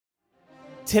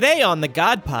Today on the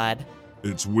God Pod.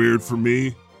 It's weird for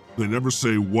me. They never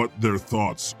say what their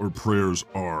thoughts or prayers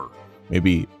are.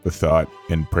 Maybe the thought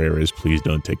and prayer is, please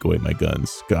don't take away my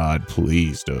guns. God,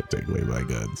 please don't take away my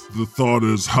guns. The thought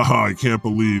is, haha, I can't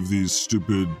believe these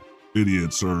stupid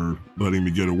idiots are letting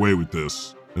me get away with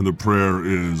this. And the prayer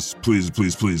is, please,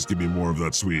 please, please give me more of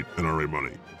that sweet NRA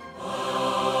money.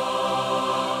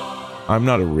 I'm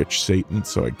not a rich Satan,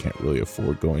 so I can't really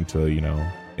afford going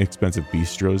to, expensive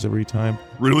bistros every time.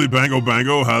 Really? Bango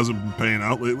Bango hasn't been paying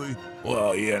out lately?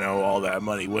 Well, all that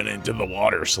money went into the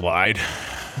water slide.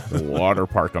 The water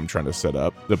park I'm trying to set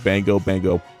up. The Bango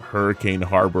Bango Hurricane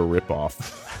Harbor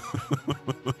ripoff.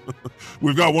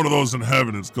 We've got one of those in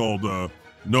heaven. It's called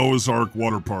Noah's Ark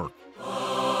Water Park.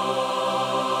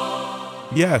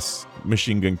 Yes,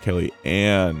 Machine Gun Kelly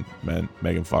and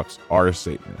Megan Fox are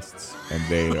Satanists,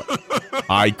 and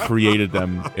I created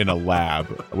them in a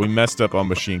lab. We messed up on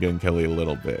Machine Gun Kelly a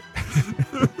little bit.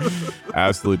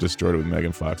 Absolutely destroyed it with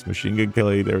Megan Fox. Machine Gun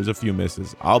Kelly, there was a few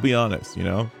misses. I'll be honest,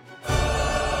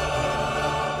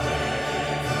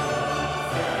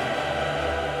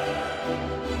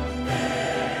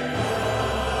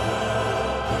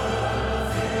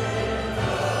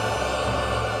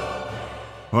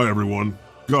 Hi everyone,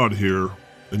 God here,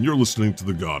 and you're listening to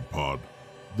the God Pod.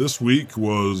 This week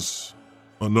was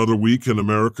another week in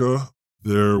America.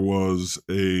 There was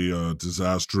a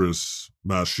disastrous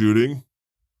mass shooting.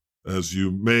 As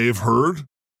you may have heard,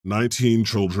 19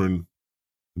 children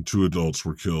and 2 adults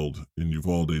were killed in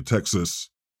Uvalde, Texas.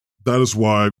 That is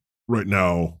why, right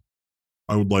now,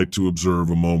 I would like to observe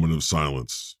a moment of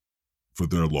silence for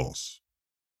their loss.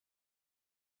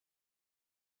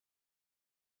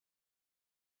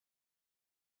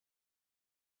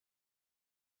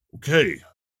 Okay.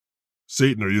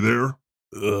 Satan, are you there?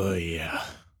 Yeah.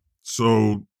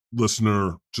 So,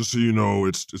 listener, just so you know,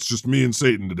 it's just me and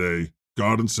Satan today.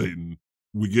 God and Satan.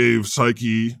 We gave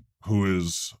Psyche, who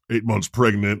is 8 months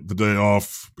pregnant, the day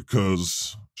off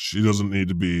because she doesn't need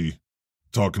to be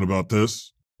talking about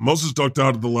this. Moses ducked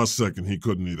out at the last second. He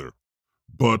couldn't either.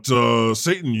 But,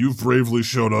 Satan, you've bravely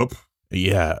showed up.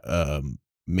 Yeah,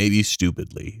 maybe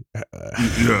stupidly.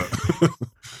 Yeah.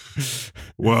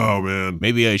 Wow, man.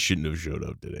 Maybe I shouldn't have showed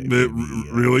up today.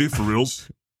 Really? For reals?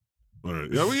 All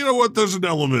right. Yeah, well, you know what? There's an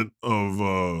element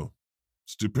of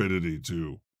stupidity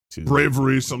to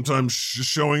bravery. Sometimes just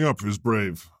showing up is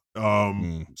brave.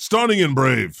 Stunning and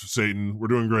brave, Satan. We're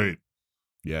doing great.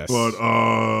 Yes. But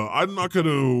I'm not going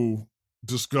to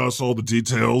discuss all the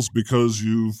details because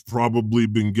you've probably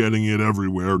been getting it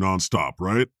everywhere nonstop,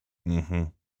 right? Mm-hmm.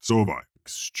 So have I.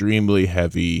 Extremely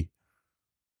heavy.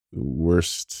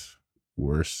 Worst,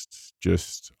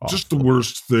 just awful. Just the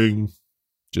worst thing.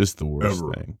 Just the worst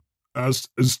ever. thing. As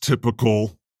is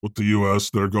typical with the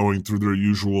U.S., they're going through their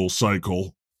usual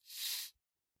cycle.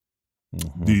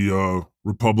 Mm-hmm. The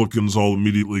Republicans all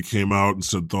immediately came out and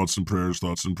said thoughts and prayers,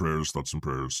 thoughts and prayers, thoughts and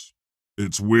prayers.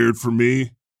 It's weird for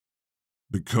me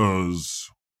because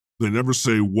they never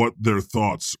say what their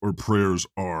thoughts or prayers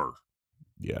are.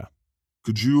 Yeah.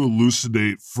 Could you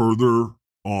elucidate further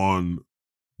on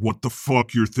what the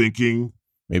fuck you're thinking?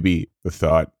 Maybe the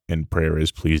thought and prayer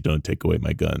is, please don't take away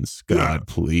my guns. God, Yeah.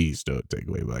 Please don't take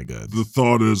away my guns. The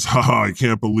thought is, haha, I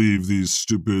can't believe these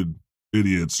stupid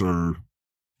idiots are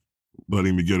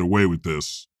letting me get away with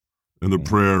this. And the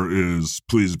prayer is,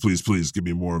 please, please, please give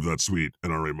me more of that sweet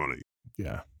NRA money.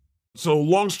 Yeah. So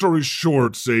long story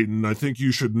short, Satan, I think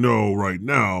you should know right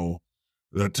now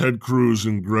that Ted Cruz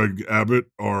and Greg Abbott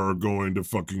are going to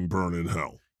fucking burn in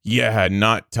hell. Yeah,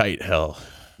 not tight hell.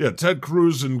 Yeah, Ted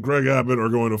Cruz and Greg Abbott are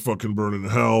going to fucking burn in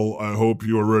hell. I hope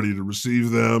you are ready to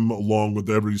receive them along with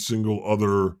every single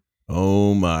other.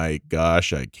 Oh my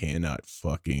gosh, I cannot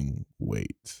fucking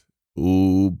wait.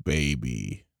 Ooh,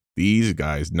 baby. These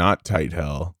guys, not tight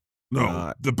hell.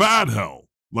 No, the bad hell.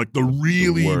 Like the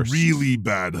really, really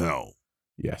bad hell.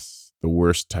 Yes, the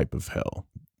worst type of hell.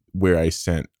 Where I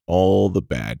sent all the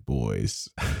bad boys.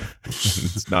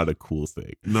 It's not a cool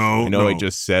thing. No, I know. I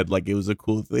just said like it was a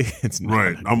cool thing. It's not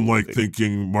right. A cool I'm like thing.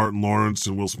 thinking Martin Lawrence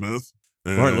and Will Smith.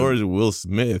 Martin Lawrence and Will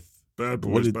Smith. Bad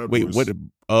boys, bad boys. What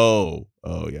did, oh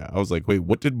yeah. I was like, wait,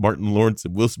 what did Martin Lawrence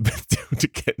and Will Smith do to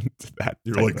get into that?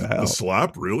 You're like, the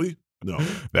slap? Really? No.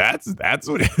 That's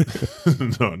what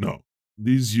No.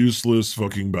 These useless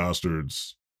fucking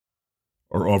bastards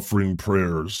are offering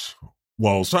prayers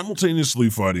while simultaneously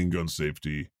fighting gun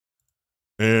safety.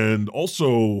 And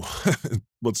also,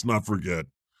 let's not forget,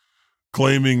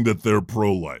 claiming that they're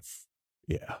pro-life.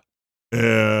 Yeah.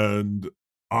 And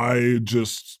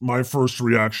my first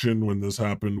reaction when this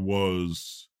happened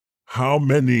was, how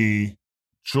many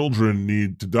children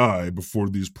need to die before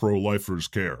these pro-lifers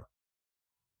care?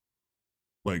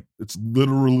 Like, it's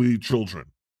literally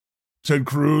children. Ted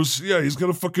Cruz, yeah, he's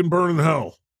gonna fucking burn in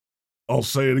hell. I'll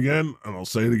say it again, and I'll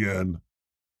say it again.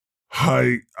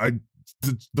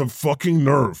 The fucking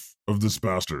nerve of this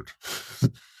bastard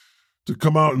to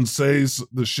come out and say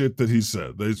the shit that he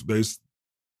said.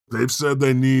 They've said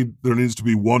there needs to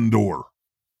be one door.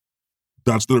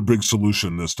 That's their big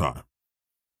solution this time.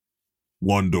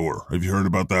 One door. Have you heard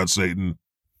about that, Satan?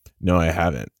 No, I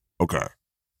haven't. Okay.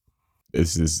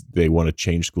 They want to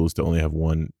change schools to only have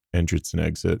one entrance and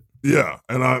exit. Yeah,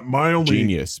 and my only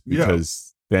genius,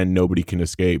 because then nobody can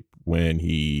escape when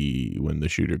the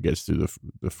shooter gets through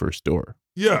the first door.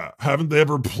 Yeah, haven't they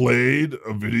ever played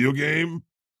a video game?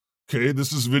 Okay,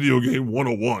 this is video game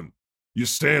 101. You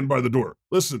stand by the door.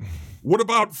 Listen, what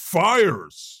about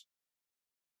fires?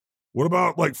 What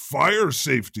about like fire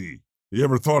safety? You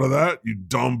ever thought of that, you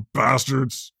dumb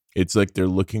bastards? It's like they're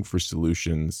looking for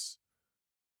solutions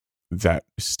that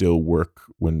still work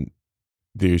when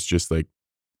there's just like,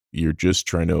 you're just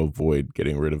trying to avoid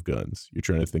getting rid of guns. You're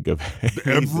trying to think of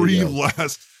every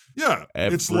last,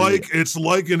 it's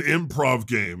like an improv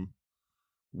game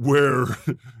where,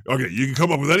 okay, you can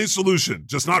come up with any solution,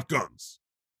 just not guns.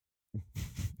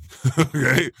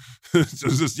 Okay,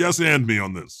 just yes and me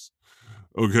on this.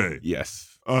 Okay.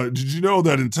 Yes. Did you know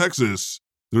that in Texas,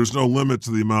 there's no limit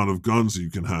to the amount of guns you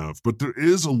can have, but there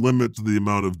is a limit to the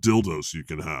amount of dildos you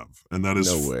can have, and that is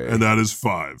no way. And that is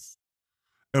 5.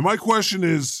 And my question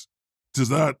is, does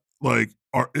that what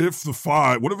if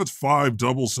it's 5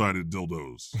 double-sided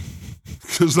dildos?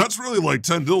 Because that's really like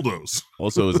 10 dildos.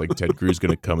 Also, is like Ted Cruz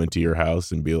going to come into your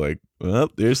house and be like, well,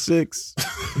 there's 6.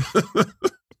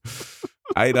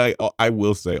 I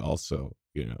will say also,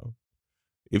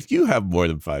 if you have more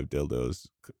than 5 dildos,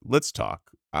 let's talk.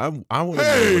 I want to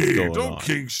know what's going on. Don't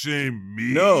kink shame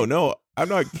me. No, I'm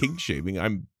not kink shaming.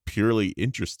 I'm purely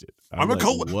interested.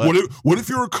 What if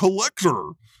you're a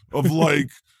collector of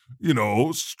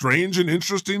strange and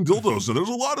interesting dildos? And there's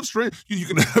a lot of strange. You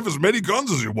can have as many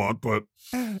guns as you want, but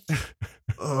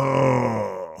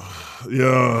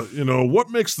what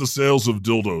makes the sales of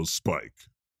dildos spike?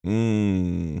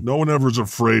 No one ever is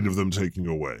afraid of them taking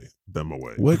them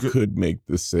away. What could make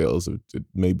the sales of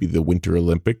maybe the Winter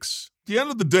Olympics? At the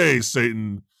end of the day,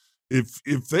 Satan, if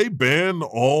they ban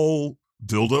all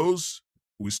dildos,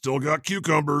 we still got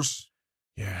cucumbers.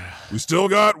 Yeah. We still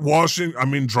got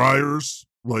dryers.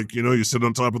 Like, you sit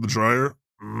on top of the dryer.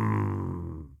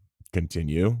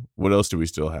 Continue. What else do we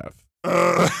still have?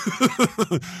 I'm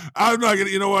not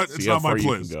gonna. You know what? It's not my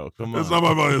place. Come on. It's not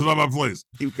my place.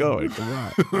 Keep going.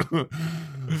 Come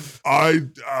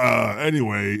on.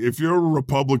 Anyway, if you're a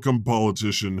Republican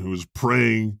politician who's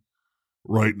praying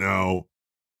right now,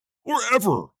 or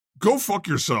ever, go fuck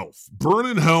yourself. Burn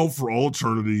in hell for all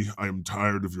eternity. I am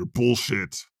tired of your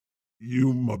bullshit. You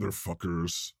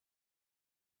motherfuckers.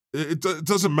 It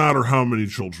doesn't matter how many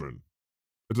children.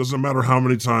 It doesn't matter how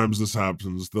many times this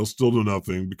happens. They'll still do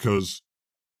nothing because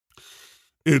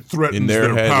it threatens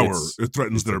their power. It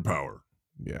threatens their power.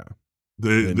 Yeah.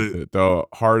 The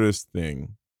hardest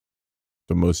thing,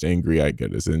 the most angry I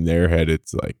get is in their head,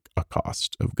 it's like a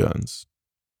cost of guns.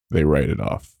 They write it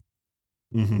off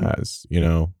as,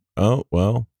 oh,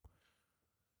 well,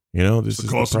 this is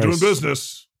the cost of doing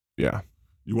business. Yeah.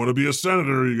 You want to be a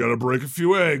senator, you got to break a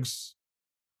few eggs.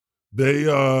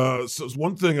 So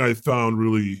one thing I found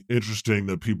really interesting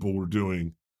that people were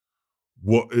doing,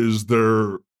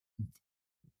 they're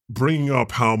bringing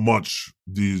up how much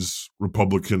these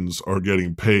Republicans are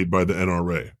getting paid by the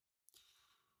NRA.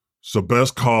 So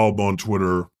Bess Kalb on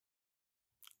Twitter,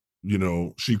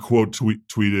 she quote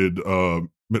tweeted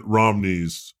Mitt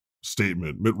Romney's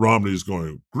statement. Mitt Romney's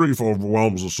going, grief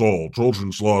overwhelms us all.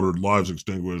 Children slaughtered, lives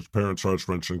extinguished, parents' hearts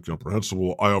wrenched,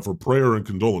 incomprehensible. I offer prayer and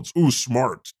condolence. Ooh,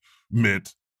 smart.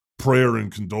 Mitt, prayer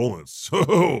and condolence.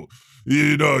 Oh,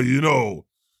 you know, you're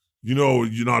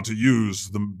not to use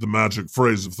the magic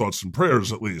phrase of thoughts and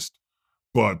prayers, at least.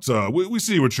 But we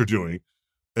see what you're doing.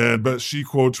 But she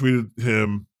quote tweeted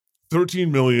him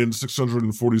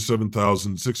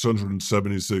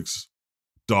 $13,647,676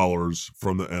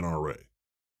 from the NRA.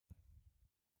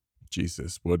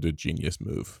 Jesus, what a genius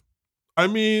move. I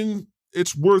mean,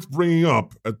 it's worth bringing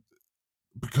up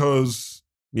because...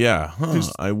 Yeah,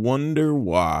 I wonder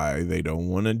why they don't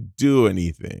want to do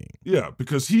anything. Yeah,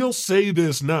 because he'll say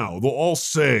this now. They'll all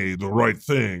say the right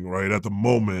thing, right, at the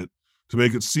moment to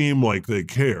make it seem like they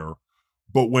care.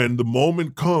 But when the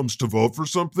moment comes to vote for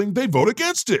something, they vote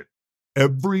against it.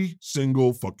 Every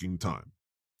single fucking time.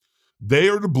 They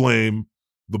are to blame.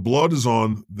 The blood is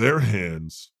on their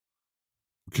hands.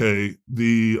 Okay,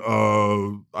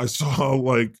 I saw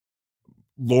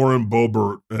Lauren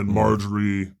Boebert and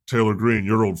Marjorie Taylor Greene,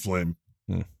 your old flame.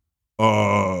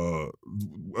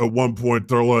 At one point,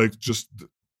 they're like,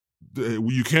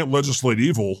 you can't legislate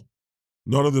evil.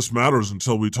 None of this matters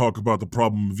until we talk about the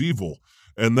problem of evil.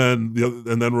 And then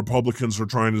Republicans are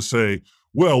trying to say,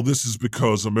 well, this is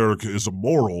because America is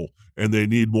immoral and they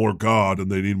need more God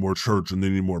and they need more church and they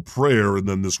need more prayer, and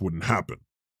then this wouldn't happen.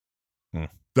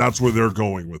 That's where they're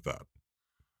going with that,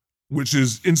 which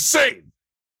is insane.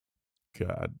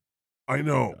 God. I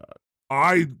know.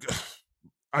 God.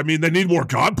 I mean, they need more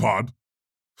God pod.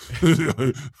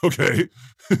 Okay.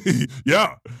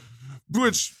 Yeah.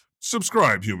 Which,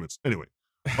 subscribe, humans. Anyway.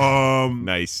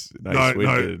 Nice. Way to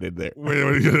get it in there. Way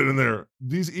to get it in there.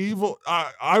 These evil...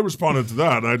 I responded to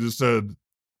that, and I just said,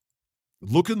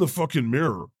 look in the fucking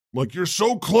mirror. Like, you're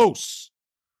so close.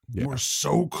 Yeah. You are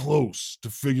so close to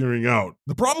figuring out.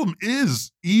 The problem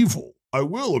is evil. I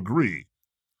will agree.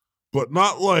 But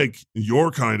not like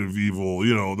your kind of evil,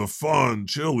 the fun,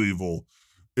 chill evil.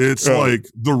 It's like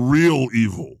the real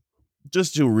evil.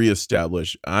 Just to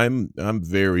reestablish, I'm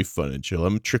very fun and chill.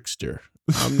 I'm a trickster.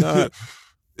 I'm not,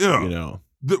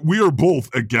 we are both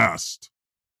aghast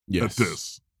at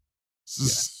this. This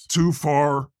is too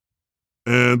far.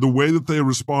 And the way that they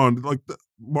respond, like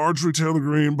Marjorie Taylor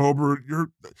Greene, Boebert,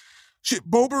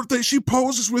 she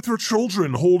poses with her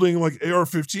children holding like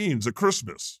AR-15s at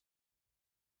Christmas.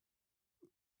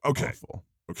 Okay. Awful.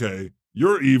 Okay.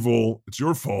 You're evil. It's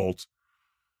your fault.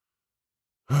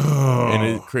 And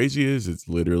it crazy is it's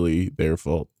literally their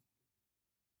fault.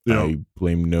 Yeah. I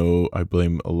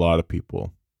blame a lot of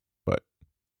people, but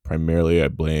primarily I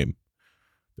blame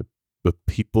the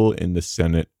people in the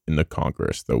Senate and the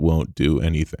Congress that won't do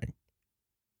anything.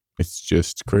 It's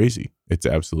just crazy. It's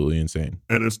absolutely insane.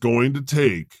 And it's going to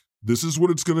take, this is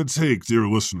what it's going to take, dear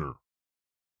listener.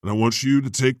 And I want you to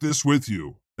take this with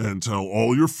you and tell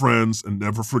all your friends and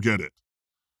never forget it.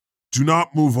 Do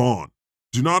not move on.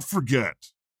 Do not forget.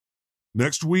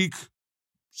 Next week,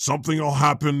 something will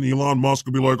happen. Elon Musk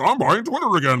will be like, I'm buying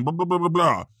Twitter again, blah, blah, blah, blah,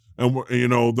 blah. And,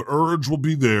 the urge will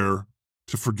be there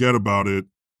to forget about it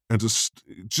and to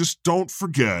just don't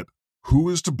forget who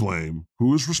is to blame,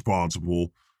 who is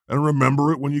responsible, and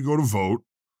remember it when you go to vote.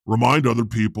 Remind other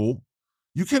people.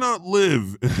 You cannot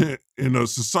live in a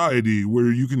society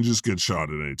where you can just get shot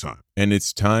at any time. And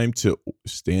it's time to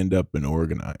stand up and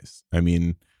organize. I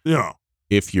mean,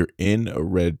 if you're in a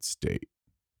red state,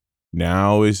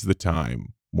 now is the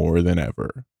time more than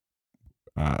ever.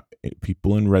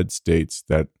 People in red states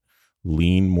that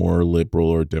lean more liberal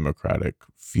or democratic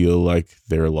feel like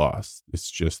they're lost.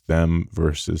 It's just them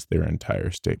versus their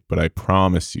entire state. But I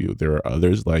promise you, there are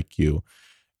others like you.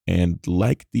 And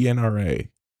like the NRA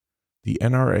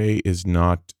is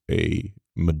not a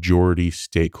majority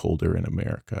stakeholder in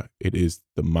America. It is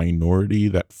the minority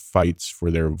that fights for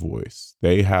their voice.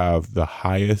 They have the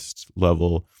highest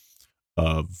level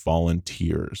of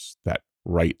volunteers that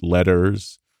write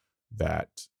letters,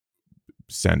 that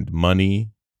send money,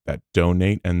 that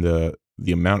donate, and the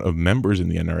amount of members in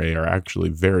the NRA are actually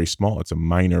very small. It's a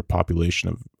minor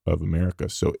population of America.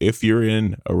 So if you're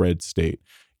in a red state,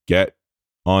 get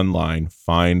online,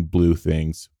 find blue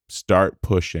things, start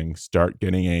pushing, start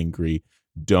getting angry.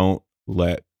 Don't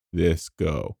let this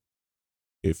go.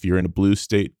 If you're in a blue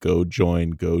state, go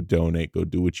join, go donate, go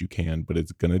do what you can, but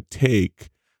it's going to take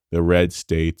the red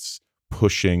states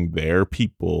pushing their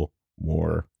people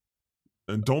more.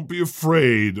 And don't be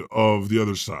afraid of the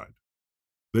other side.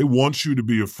 They want you to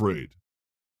be afraid.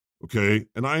 Okay?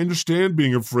 And I understand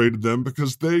being afraid of them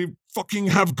because they fucking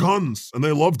have guns and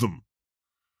they love them.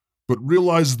 But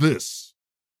realize this.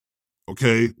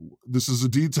 Okay? This is a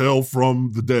detail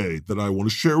from the day that I want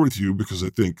to share with you because I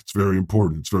think it's very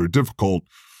important. It's very difficult.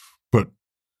 But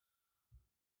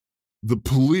the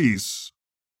police,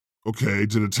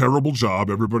 did a terrible job.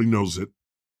 Everybody knows it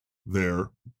there.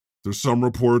 There's some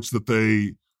reports that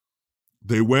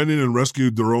they went in and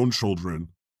rescued their own children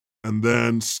and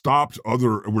then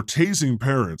were tasing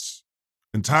parents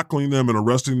and tackling them and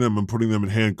arresting them and putting them in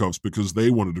handcuffs because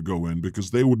they wanted to go in because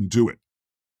they wouldn't do it.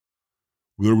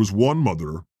 There was one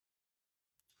mother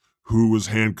who was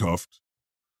handcuffed.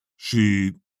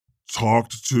 She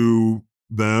talked to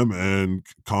them and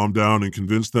calmed down and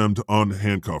convinced them to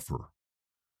unhandcuff her.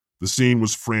 The scene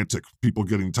was frantic, people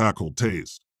getting tackled,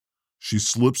 tased. She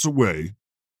slips away,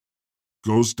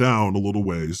 goes down a little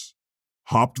ways,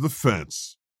 hopped the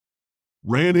fence,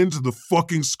 ran into the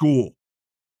fucking school,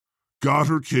 got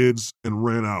her kids, and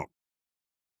ran out.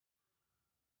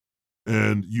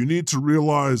 And you need to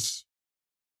realize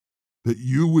that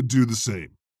you would do the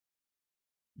same.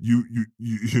 You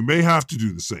may have to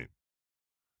do the same.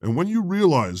 And when you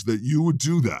realize that you would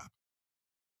do that,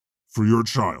 for your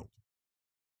child,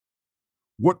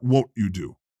 what won't you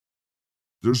do?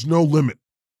 There's no limit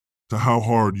to how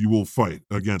hard you will fight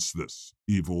against this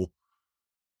evil.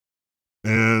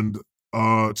 And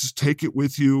just take it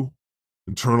with you,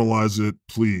 internalize it,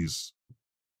 please.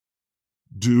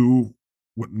 Do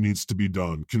what needs to be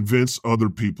done. Convince other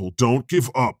people. Don't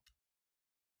give up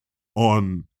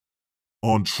on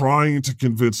trying to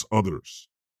convince others.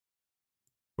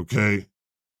 Okay?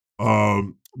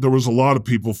 There was a lot of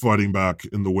people fighting back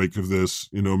in the wake of this.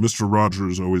 You know, Mr.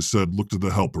 Rogers always said, look to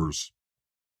the helpers.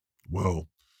 Well,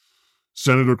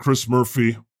 Senator Chris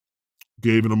Murphy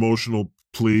gave an emotional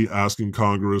plea asking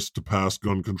Congress to pass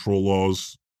gun control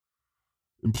laws,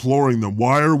 imploring them,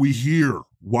 why are we here?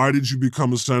 Why did you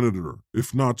become a senator,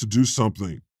 if not to do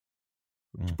something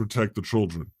to protect the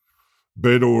children?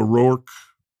 Beto O'Rourke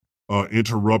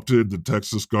interrupted the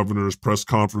Texas governor's press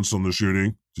conference on the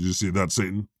shooting. Did you see that,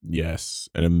 Satan? Yes.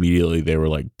 And immediately they were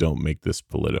like, don't make this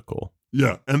political.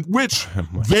 Yeah, and which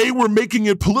like, they were making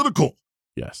it political.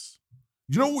 Yes.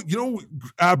 You know,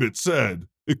 Abbott said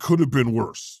it could have been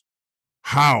worse.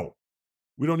 How?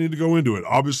 We don't need to go into it.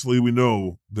 Obviously, we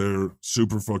know they're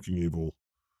super fucking evil,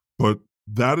 but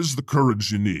that is the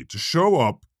courage you need to show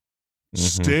up,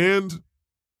 stand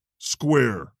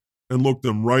square, and look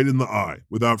them right in the eye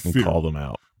without fear. And call them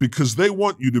out. Because they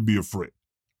want you to be afraid.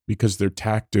 Because their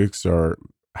tactics are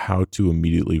how to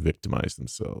immediately victimize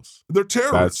themselves. They're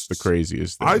terrorists. That's the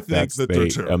craziest thing. I think that they're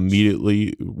terrorists.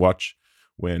 Immediately watch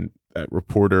when that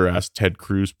reporter asked Ted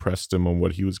Cruz, pressed him on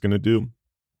what he was going to do.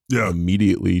 Yeah.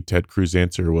 Immediately, Ted Cruz's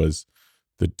answer was,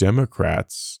 the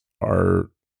Democrats are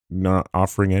not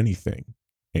offering anything.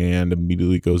 And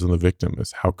immediately goes on the victim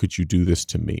is, how could you do this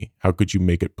to me? How could you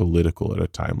make it political at a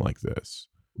time like this?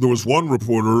 There was one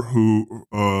reporter who,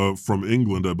 from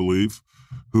England, I believe,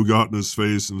 who got in his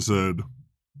face and said,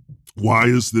 why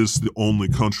is this the only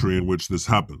country in which this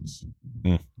happens?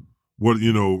 What,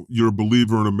 you know, you're a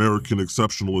believer in American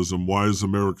exceptionalism. Why is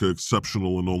America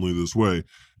exceptional in only this way?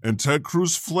 And Ted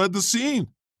Cruz fled the scene.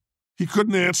 He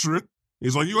couldn't answer it.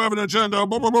 He's like, you have an agenda,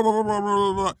 blah, blah, blah, blah, blah,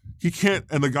 blah, blah. He can't,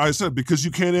 and the guy said, because you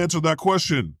can't answer that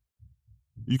question.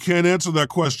 You can't answer that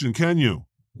question, can you?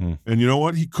 And you know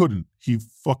what? He couldn't. He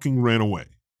fucking ran away.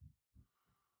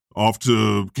 Off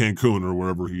to Cancun or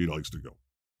wherever he likes to go.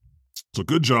 So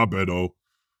good job, Beto.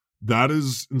 That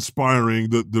is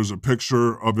inspiring. That there's a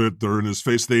picture of it. They're in his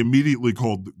face. They immediately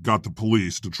got the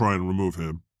police to try and remove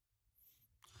him.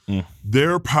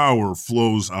 Their power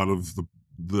flows out of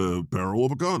the barrel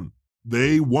of a gun.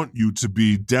 They want you to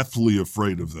be deathly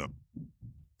afraid of them.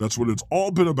 That's what it's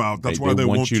all been about. That's why they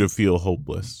want you to feel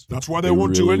hopeless. That's why they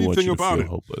won't do anything about it.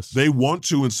 Hopeless. They want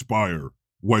to inspire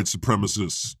white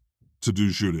supremacists to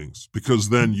do shootings because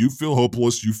then you feel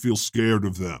hopeless. You feel scared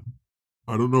of them.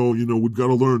 I don't know. You know, we've got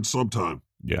to learn sometime.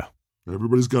 Yeah.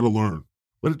 Everybody's got to learn.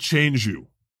 Let it change you.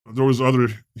 There was other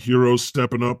heroes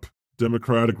stepping up.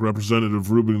 Democratic Representative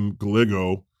Ruben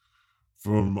Gallego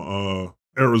from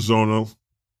Arizona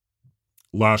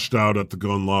lashed out at the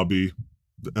gun lobby,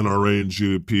 the NRA and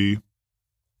GOP.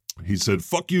 He said,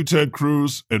 fuck you, Ted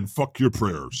Cruz, and fuck your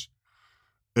prayers.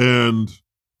 And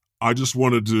I just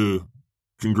wanted to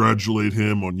congratulate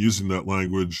him on using that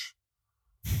language.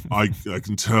 I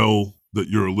can tell that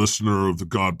you're a listener of the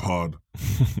God Pod.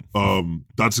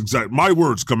 That's exact my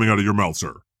words coming out of your mouth,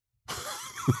 sir.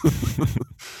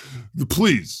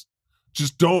 Please,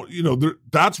 just don't, you know,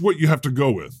 that's what you have to go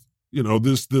with. You know,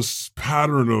 this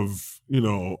pattern of, you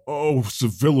know,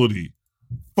 civility.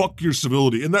 Fuck your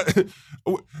civility. And that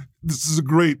this is a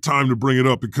great time to bring it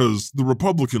up because the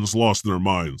Republicans lost their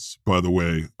minds, by the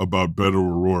way, about Beto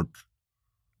O'Rourke,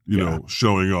 you know,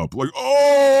 showing up. Like,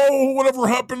 oh, whatever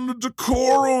happened to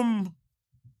decorum?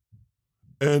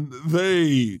 And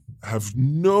they have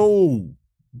no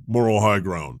moral high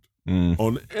ground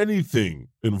on anything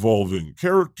involving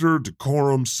character,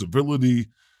 decorum, civility.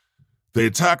 They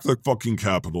attack the fucking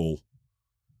Capitol.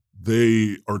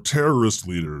 They are terrorist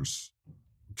leaders.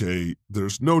 Okay,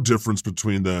 there's no difference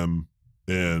between them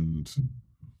and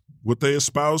what they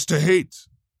espouse to hate.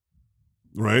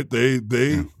 Right?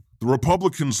 The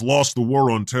Republicans lost the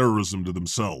war on terrorism to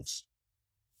themselves.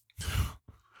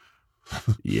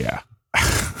 Yeah.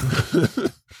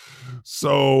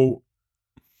 So,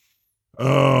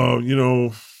 you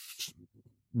know,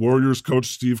 Warriors coach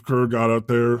Steve Kerr got out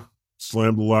there,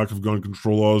 slammed the lack of gun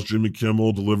control laws. Jimmy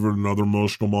Kimmel delivered another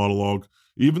emotional monologue.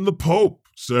 Even the Pope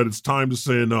said it's time to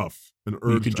say enough and urged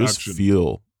action. You can just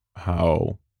feel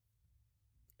how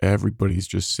everybody's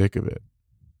just sick of it.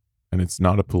 And it's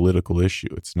not a political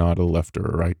issue. It's not a left or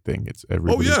a right thing. It's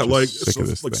everybody's just sick of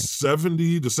this like thing.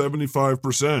 70 to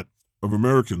 75% of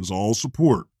Americans all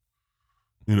support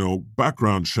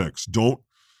background checks.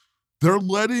 They're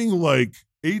letting like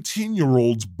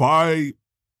 18-year-olds buy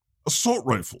assault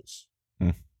rifles.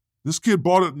 This kid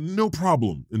bought it, no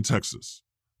problem, in Texas.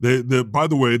 By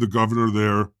the way, the governor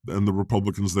there and the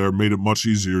Republicans there made it much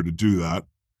easier to do that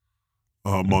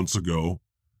months ago.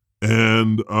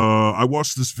 And I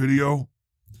watched this video.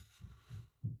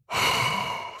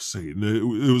 Satan,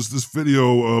 it was this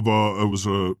video of it was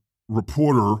a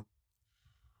reporter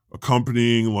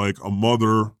accompanying like a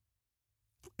mother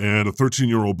and a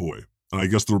 13-year-old boy. And I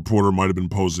guess the reporter might have been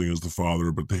posing as the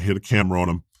father, but they had a camera on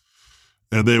him.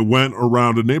 And they went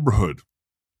around a neighborhood.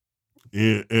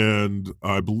 And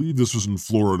I believe this was in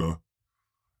Florida.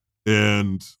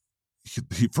 And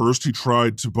he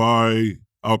tried to buy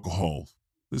alcohol.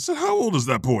 They said, "How old is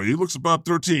that boy? He looks about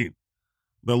 13.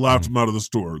 They laughed him out of the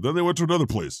store. Then they went to another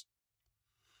place.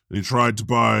 And he tried to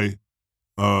buy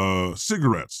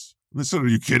cigarettes. And they said, "Are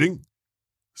you kidding?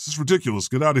 This is ridiculous.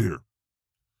 Get out of here."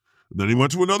 And then he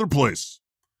went to another place.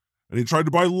 And he tried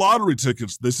to buy lottery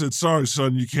tickets. They said, "Sorry,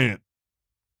 son, you can't."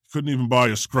 Couldn't even buy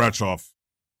a scratch off.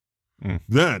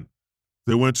 Then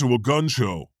they went to a gun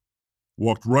show,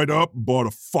 walked right up and bought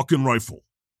a fucking rifle.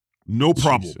 No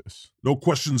problem. Jesus. No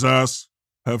questions asked.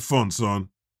 Have fun, son.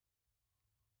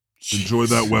 Enjoy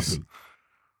that weapon.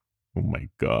 Oh my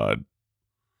God.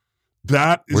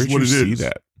 That is Where'd what you it see is.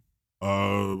 That?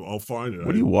 I'll find it.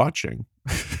 What are you watching?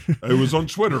 It was on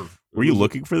Twitter. Were you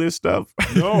looking for this stuff?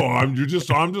 No, I'm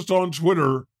just on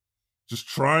Twitter, just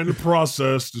trying to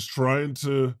process, just trying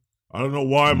to. I don't know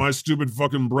why my stupid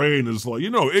fucking brain is like,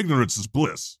 ignorance is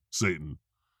bliss, Satan.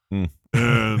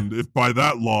 And if by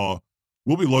that law,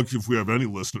 we'll be lucky if we have any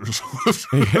listeners.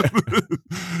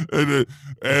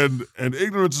 and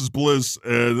ignorance is bliss.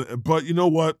 But you know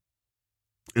what?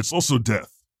 It's also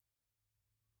death.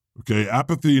 Okay,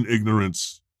 apathy and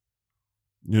ignorance.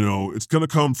 It's gonna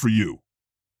come for you.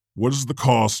 What is the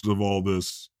cost of all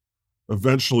this?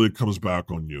 Eventually, it comes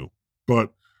back on you.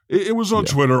 But it was on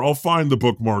Twitter. I'll find the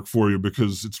bookmark for you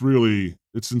because it's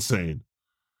insane.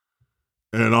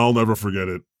 And I'll never forget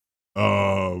it.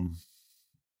 But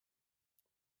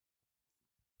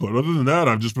other than that,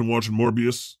 I've just been watching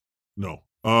Morbius. No.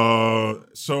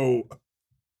 So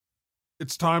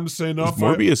it's time to say enough. Is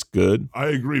Morbius good? I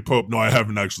agree, Pope. No, I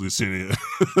haven't actually seen it yet.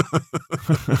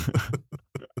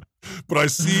 But I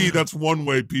see that's one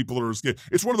way people are escaping.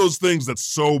 It's one of those things that's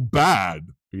so bad.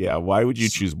 Yeah, why would you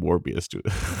choose Morbius to?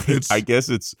 I guess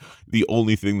it's the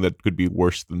only thing that could be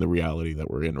worse than the reality that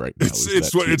we're in right now.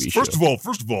 It's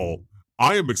first of all,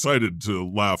 I am excited to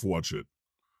watch it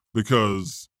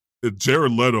because it's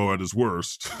Jared Leto at his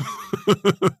worst.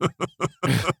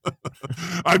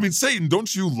 I mean, Satan,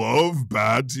 don't you love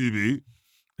bad TV?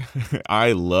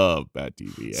 I love bad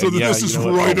TV. So this is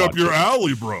right up your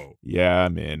alley, bro. Yeah,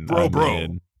 I'm in. Bro.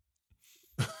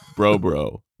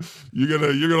 Bro. You're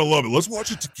gonna love it. Let's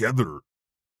watch it together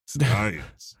tonight.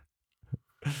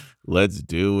 Let's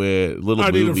do it.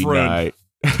 Little movie night.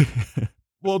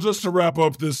 Well, just to wrap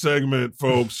up this segment,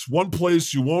 folks, one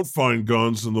place you won't find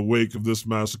guns in the wake of this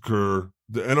massacre,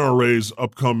 the NRA's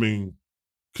upcoming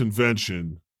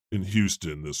convention in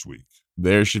Houston this week.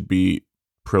 There should be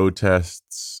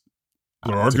protests.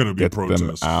 There are going to be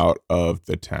protests them out of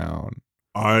the town.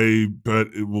 I bet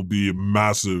it will be a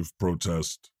massive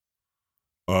protest.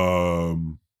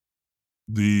 The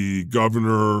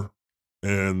governor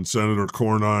and Senator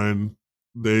Cornyn,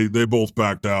 they both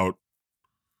backed out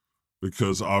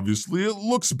because obviously it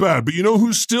looks bad. But you know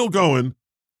who's still going?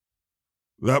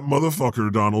 That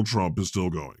motherfucker Donald Trump is still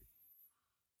going.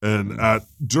 And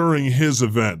during his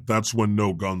event, that's when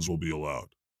no guns will be allowed.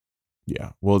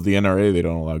 Yeah. Well, the NRA, they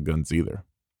don't allow guns either.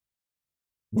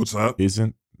 What's that?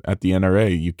 Isn't at the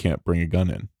NRA, you can't bring a gun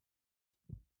in.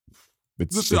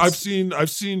 I've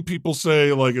seen people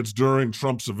say like it's during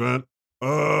Trump's event.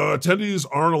 Attendees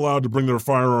aren't allowed to bring their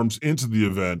firearms into the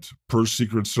event per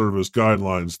Secret Service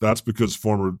guidelines. That's because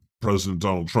former President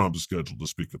Donald Trump is scheduled to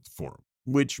speak at the forum.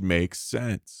 Which makes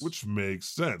sense. What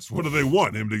do they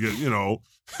want him to get,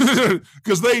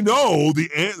 because they know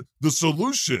the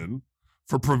solution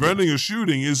for preventing a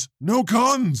shooting is no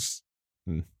guns.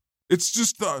 It's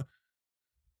just the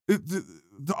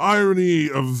irony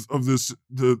of this,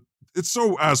 it's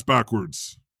so ass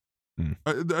backwards.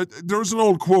 There was an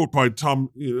old quote by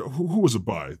Tom, who was it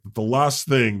by? The last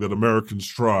thing that Americans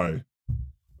try.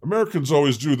 Americans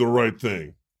always do the right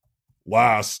thing.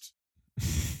 Last.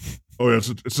 Oh yeah,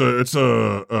 it's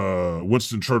a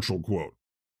Winston Churchill quote.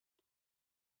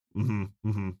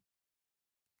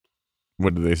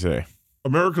 What did they say?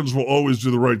 Americans will always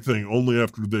do the right thing only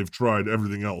after they've tried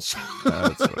everything else.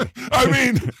 That's funny. I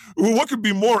mean, what could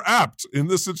be more apt in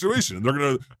this situation?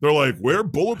 They're like, wear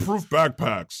bulletproof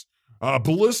backpacks,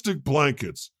 ballistic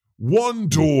blankets, one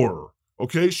door,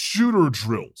 okay, shooter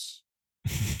drills.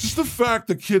 Just the fact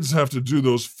that kids have to do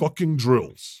those fucking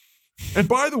drills. And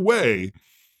by the way,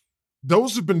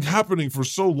 those have been happening for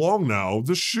so long now,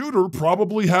 the shooter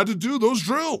probably had to do those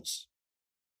drills.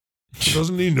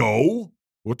 Doesn't he know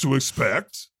what to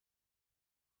expect?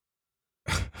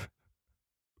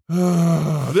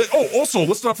 Also,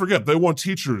 let's not forget, they want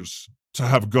teachers to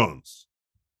have guns.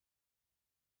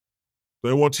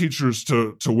 They want teachers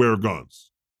to wear guns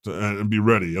and be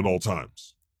ready at all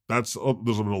times. There's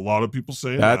been a lot of people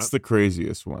saying that's the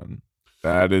craziest one.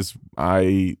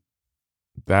 You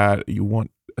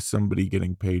want somebody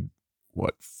getting paid,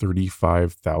 what,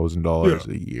 $35,000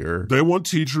 a year? They want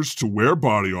teachers to wear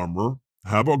body armor,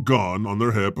 have a gun on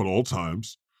their hip at all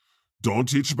times. Don't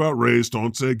teach about race.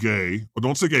 Don't say gay. Or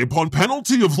don't say gay upon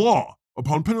penalty of law.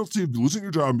 Upon penalty of losing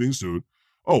your job and being sued.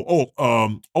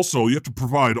 Also, you have to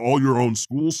provide all your own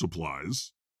school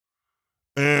supplies.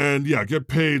 And yeah, get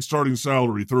paid starting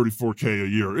salary $34K a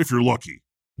year if you're lucky.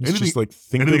 It's just like,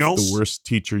 think of the worst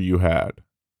teacher you had.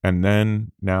 And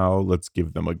then now let's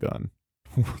give them a gun.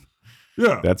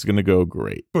 Yeah. That's going to go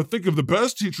great. But think of the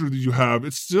best teacher that you have.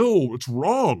 It's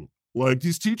wrong. Like,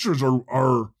 these teachers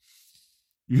are,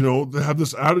 they have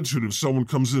this attitude. If someone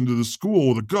comes into the school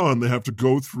with a gun, they have to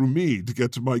go through me to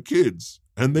get to my kids.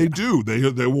 And they do.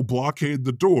 They will blockade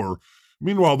the door.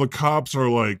 Meanwhile, the cops are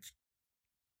like,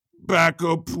 back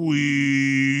up,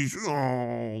 please.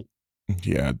 Oh.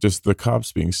 Yeah, just the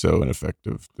cops being so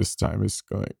ineffective this time is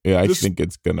going. Yeah, I think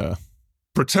it's gonna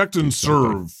protect and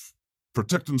serve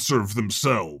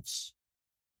themselves.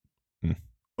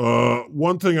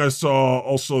 One thing I saw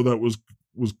also that was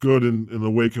good in the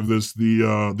wake of this,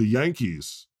 the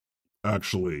Yankees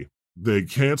actually, they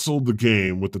canceled the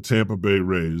game with the Tampa Bay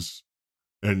Rays,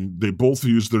 and they both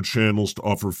used their channels to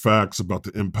offer facts about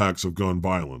the impacts of gun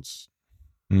violence.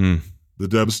 The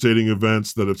devastating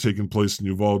events that have taken place in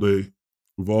Uvalde,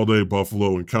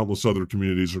 Buffalo, and countless other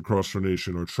communities across our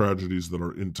nation are tragedies that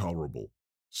are intolerable.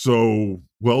 So,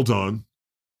 well done.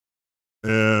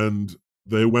 And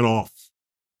they went off.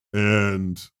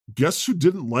 And guess who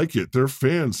didn't like it? Their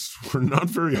fans were not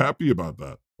very happy about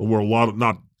that.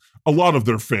 Not a lot of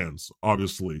their fans,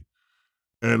 obviously.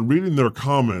 And reading their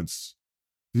comments,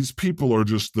 these people are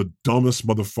just the dumbest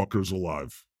motherfuckers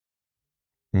alive.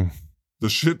 The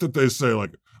shit that they say,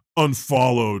 like,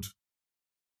 unfollowed.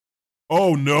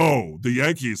 Oh no, the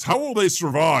Yankees, how will they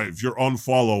survive your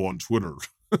unfollow on Twitter?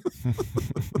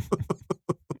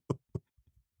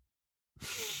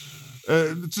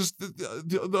 Just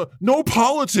no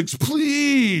politics,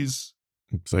 please.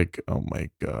 It's like, oh my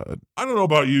God. I don't know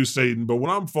about you, Satan, but when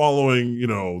I'm following,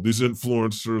 these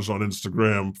influencers on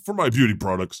Instagram for my beauty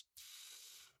products,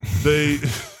 they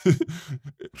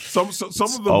some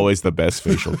of them always the best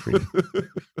facial cream.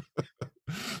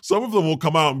 Some of them will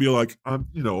come out and be like,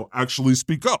 actually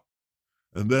speak up.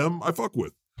 And them I fuck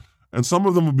with. And some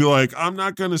of them will be like, I'm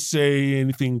not going to say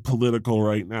anything political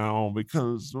right now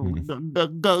because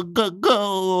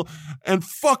go. And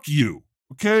fuck you.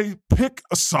 Okay? Pick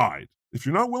a side. If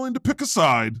you're not willing to pick a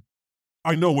side,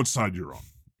 I know what side you're on.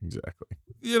 Exactly.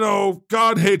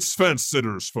 God hates fence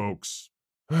sitters, folks.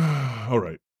 All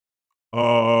right.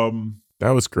 That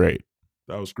was great.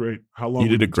 How long? You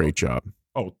did a great job.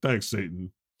 Oh, thanks,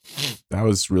 Satan. That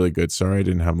was really good. Sorry I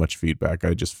didn't have much feedback.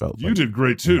 I just felt you did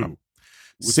great too.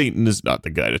 Satan is not the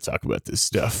guy to talk about this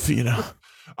stuff,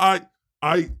 I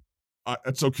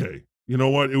it's okay. You know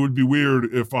what? It would be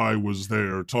weird if I was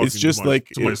there talking to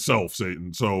myself,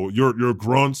 Satan. So your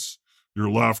grunts, your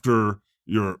laughter,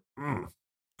 your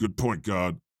good point,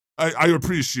 God. I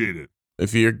appreciate it.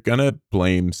 If you're gonna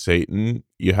blame Satan,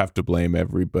 you have to blame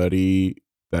everybody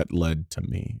that led to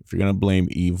me. If you're gonna blame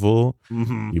evil,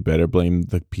 you better blame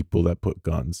the people that put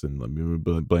guns, and let me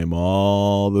blame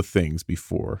all the things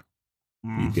before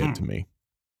you get to me.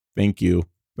 Thank you.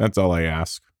 That's all I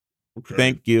ask. Okay.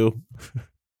 Thank you.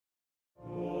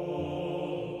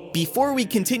 Before we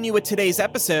continue with today's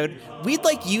episode, we'd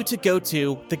like you to go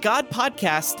to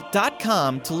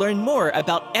thegodpodcast.com to learn more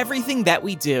about everything that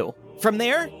we do. From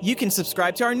there, you can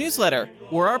subscribe to our newsletter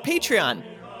or our Patreon,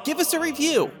 give us a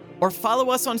review, or follow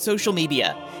us on social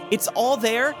media. It's all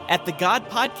there at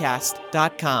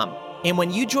thegodpodcast.com. And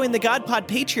when you join the GodPod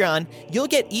Patreon, you'll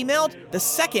get emailed the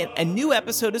second a new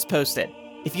episode is posted.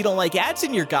 If you don't like ads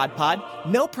in your GodPod,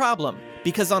 no problem,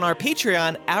 because on our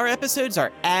Patreon, our episodes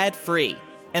are ad-free.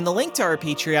 And the link to our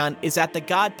Patreon is at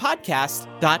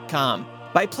thegodpodcast.com.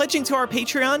 By pledging to our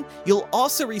Patreon, you'll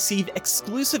also receive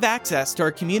exclusive access to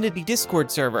our community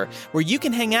Discord server, where you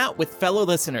can hang out with fellow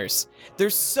listeners.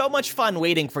 There's so much fun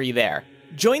waiting for you there.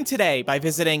 Join today by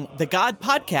visiting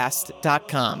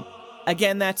thegodpodcast.com.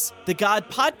 Again, that's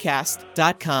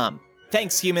thegodpodcast.com.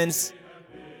 Thanks, humans.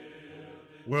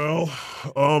 Well,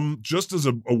 just as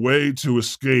a way to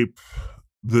escape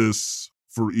this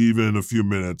for even a few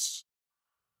minutes,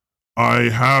 I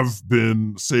have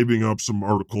been saving up some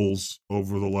articles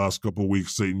over the last couple of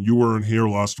weeks. Satan, you weren't here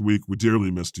last week. We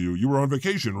dearly missed you. You were on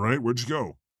vacation, right? Where'd you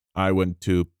go? I went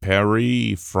to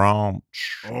Paris, France.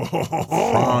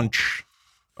 French.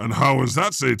 And how was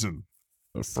that, Satan?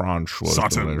 The French was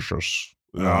Satan. delicious.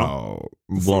 Yeah.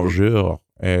 Bonjour.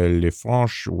 Le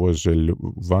French was a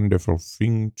wonderful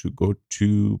thing to go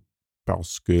to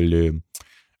parce que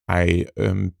I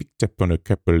picked up on a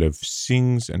couple of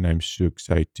things, and I'm so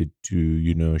excited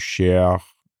to, share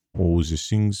all the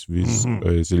things with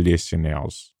the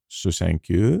listeners. So thank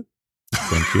you.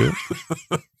 Thank you.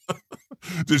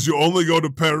 Did you only go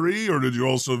to Paris, or did you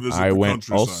also visit the countryside? I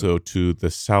went also to the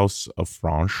south of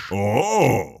France.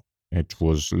 Oh. It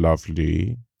was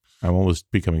lovely. I'm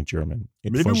almost becoming German.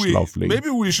 It was lovely. Maybe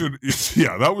we should.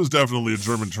 Yeah, that was definitely a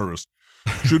German tourist.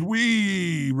 Should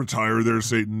we retire there,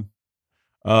 Satan?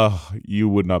 You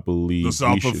would not believe the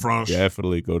south we of should France.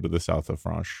 Definitely go to the south of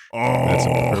France. Oh, that's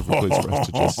a perfect place for us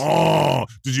to just.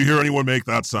 Did you hear anyone make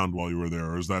that sound while you were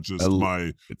there, or is that just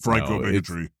my Franco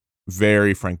bigotry?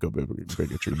 Very Franco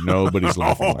bigotry. Nobody's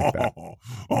laughing like that.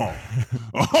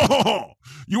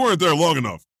 You weren't there long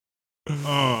enough.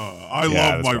 I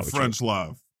love my French true.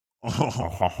 laugh.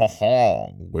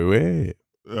 Oui.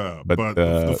 Yeah, but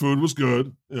the food was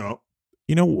good. Yeah.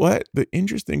 You know what? The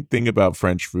interesting thing about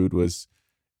French food was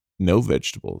no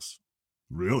vegetables.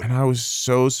 Really? And I was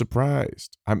so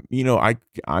surprised. I'm not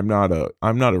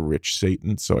a rich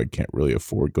Satan, so I can't really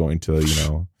afford going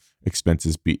to,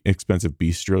 expensive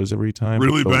bistros every time.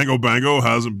 Really, Bango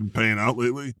hasn't been paying out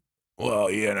lately?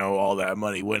 Well, all that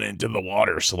money went into the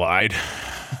water slide.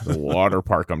 The water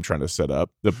park I'm trying to set up.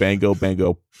 The Bango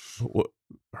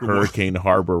Hurricane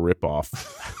Harbor ripoff.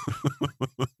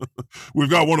 We've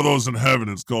got one of those in heaven.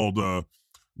 It's called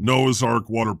Noah's Ark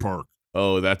Water Park.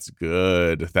 Oh, that's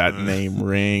good. That name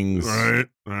rings. Right.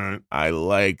 I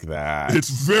like that. It's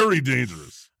very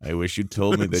dangerous. I wish you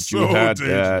told me that you had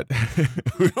that.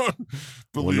 We don't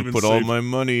believe in put all my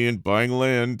money in buying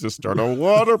land to start a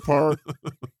water park.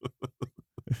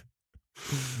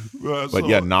 But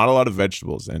yeah, not a lot of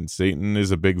vegetables, and Satan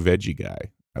is a big veggie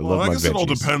guy. I love my veggies. It all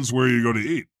depends where you go to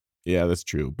eat. Yeah, that's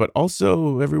true. But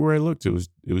also, everywhere I looked, it was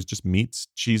just meats,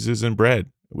 cheeses, and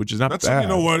bread, which is not bad. You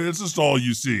know what? It's just all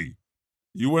you see.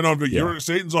 You went on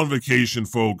Satan's on vacation,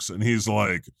 folks, and he's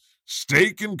like,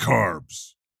 steak and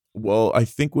carbs. Well, I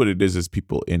think what it is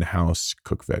people in-house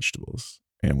cook vegetables.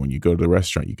 And when you go to the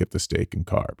restaurant, you get the steak and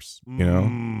carbs,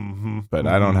 But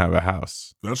I don't have a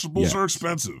house. Vegetables are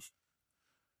expensive.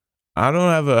 I don't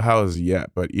have a house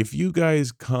yet, but if you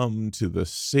guys come to the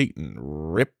Satan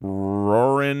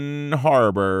rip-roaring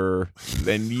harbor,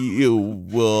 then you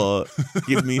will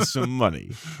give me some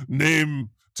money.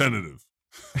 Name tentative.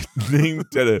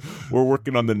 We're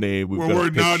working on the name.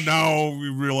 Now we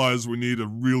realize we need a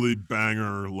really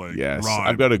banger rhyme.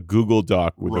 I've got a Google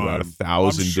Doc with about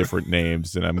 1,000 different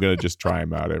names, and I'm gonna just try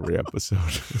them out every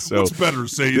episode. So what's better,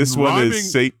 Satan? This one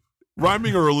is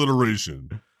rhyming or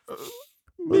alliteration?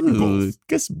 Maybe both. I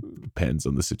guess it depends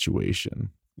on the situation.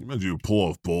 Imagine you pull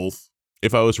off both.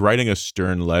 If I was writing a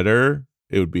stern letter,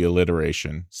 it would be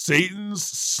alliteration. Satan's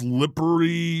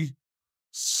slippery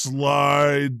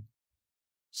sliding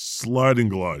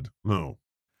glide. No.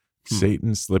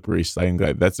 Satan's slippery sliding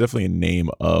glide. That's definitely a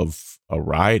name of a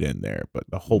ride in there, but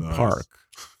the whole park.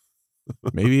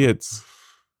 Maybe it's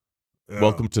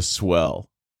Welcome to Swell.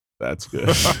 That's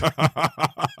good.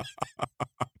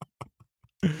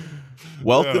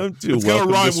 Welcome to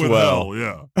Swell. Hell,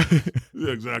 yeah,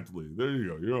 exactly. There you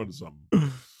go. You're onto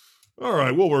something. All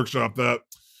right, we'll workshop that.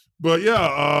 But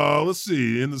let's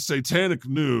see. In the satanic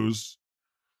news,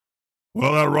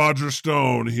 well, that Roger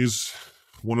Stone, he's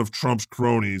one of Trump's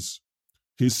cronies.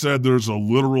 He said there's a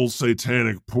literal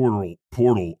satanic portal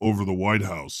over the White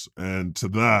House, and to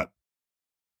that,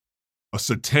 a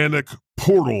satanic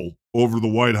portal over the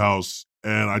White House.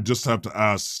 And I just have to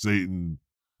ask Satan,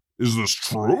 is this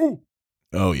true?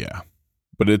 Oh, yeah.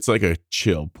 But it's like a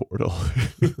chill portal.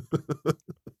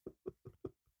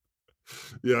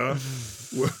 Yeah.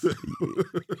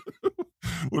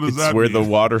 What does that mean? Where the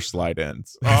water slide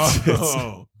ends.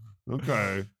 Oh,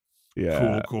 okay.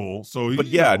 Yeah. Cool. So, but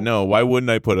no, why wouldn't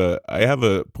I I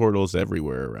have portals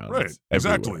everywhere around. Right.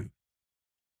 Exactly.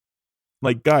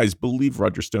 Like, guys, believe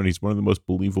Roger Stone. He's one of the most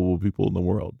believable people in the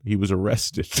world. He was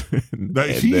arrested.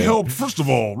 Helped. First of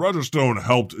all, Roger Stone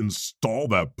helped install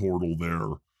that portal there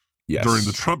during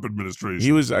the Trump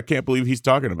administration. I can't believe he's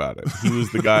talking about it. He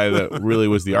was the guy that really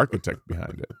was the architect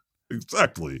behind it.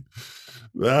 Exactly.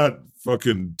 That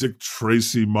fucking Dick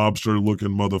Tracy mobster looking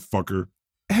motherfucker.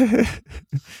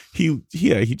 He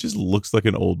just looks like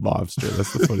an old mobster.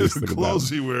 That's the funniest thing about him. The clothes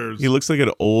he wears. He looks like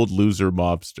an old loser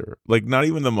mobster. Like, not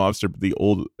even the mobster, but the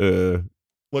old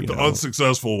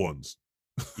unsuccessful ones.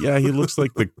 Yeah, he looks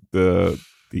like the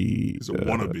he's a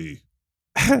wannabe.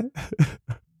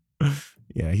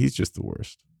 Yeah, he's just the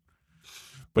worst.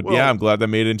 But yeah, I'm glad that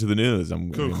made it into the news. I'm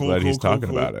glad he's talking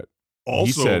about it. Also,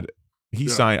 he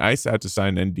said signed. I had to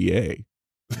sign an NDA.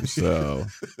 So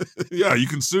yeah, you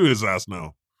can sue his ass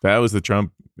now. That was the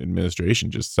Trump administration,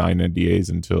 just sign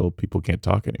NDAs until people can't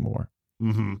talk anymore.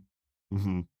 Mm-hmm.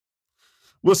 Mm-hmm.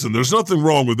 Listen, there's nothing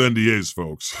wrong with NDAs,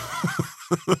 folks.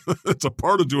 It's a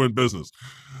part of doing business.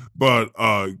 But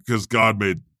because I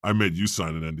made you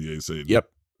sign an NDA, Satan. Yep.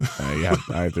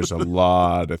 There's a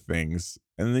lot of things.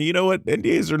 And you know what?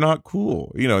 NDAs are not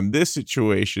cool. You know, in this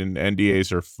situation,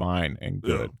 NDAs are fine and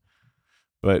good. Yeah.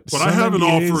 But I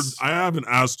haven't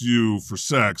asked you for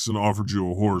sex and offered you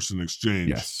a horse in exchange.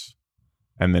 Yes.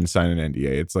 And then sign an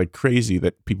NDA. It's like crazy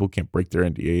that people can't break their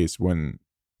NDAs when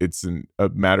it's a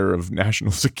matter of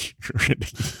national security.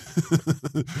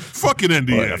 Fucking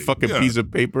NDA. A fucking piece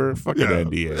of paper. Fucking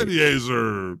NDA. NDAs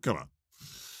are, come on.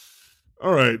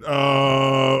 All right.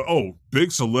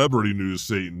 Big celebrity news,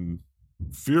 Satan.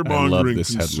 Fear-mongering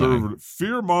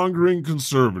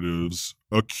conservatives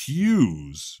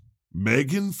accuse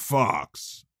Megan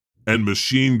Fox and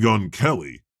Machine Gun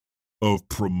Kelly of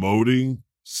promoting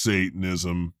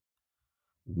Satanism.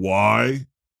 Why?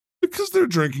 Because they're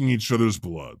drinking each other's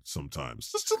blood sometimes.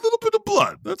 Just a little bit of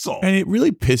blood, that's all. And it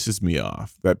really pisses me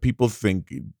off that people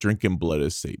think drinking blood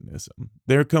is Satanism.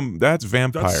 That's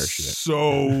vampire shit.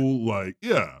 So,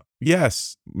 yeah.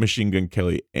 Yes, Machine Gun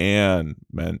Kelly and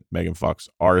Megan Fox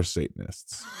are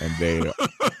Satanists, and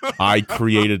I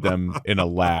created them in a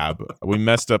lab. We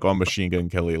messed up on Machine Gun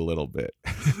Kelly a little bit.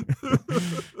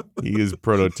 He is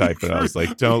prototype, and I was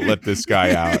like, don't let this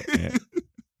guy out.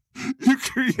 You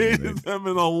created them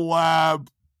in a lab.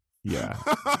 Yeah.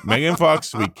 Megan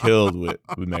Fox, we killed with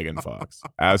Megan Fox.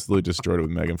 Absolutely destroyed it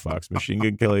with Megan Fox. Machine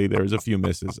Gun Kelly, there's a few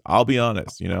misses. I'll be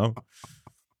honest,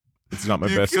 It's not my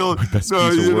best piece of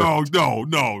work.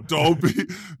 No. Don't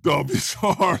be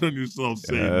so hard on yourself,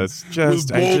 Satan. I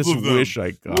just wish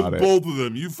I got it. Both of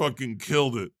them, you fucking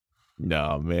killed it.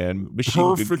 No, man.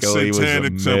 Machine Gun Kelly was a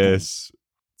miss.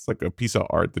 It's like a piece of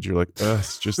art that you're like,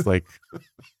 it's just like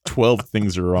 12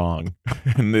 things are wrong,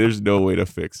 and there's no way to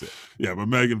fix it. Yeah, but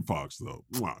Megan Fox, though,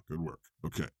 good work.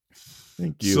 Okay.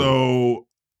 Thank you. So,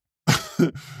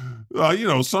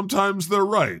 sometimes they're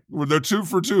right. They're 2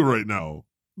 for 2 right now.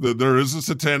 There is a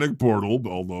satanic portal,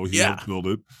 although he helped build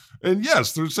it. And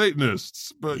yes, they're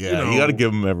Satanists, but you got to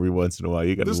give them every once in a while.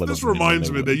 You got to let them. This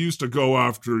reminds me, they used to go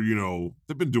after,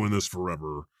 they've been doing this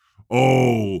forever.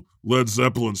 Oh, Led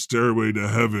Zeppelin's Stairway to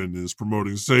Heaven is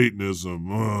promoting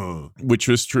Satanism. Which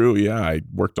was true. Yeah, I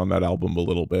worked on that album a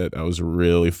little bit. That was a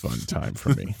really fun time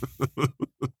for me.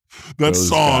 That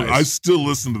song, I still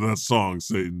listen to that song,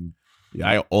 Satan. Yeah,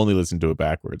 I only listen to it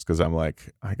backwards because I'm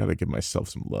like, I got to give myself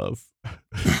some love.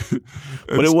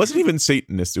 But it wasn't even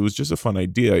Satanist. It was just a fun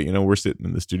idea. We're sitting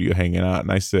in the studio hanging out,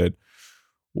 and I said,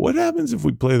 what happens if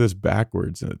we play this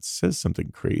backwards and it says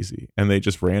something crazy? And they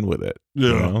just ran with it.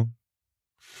 Yeah.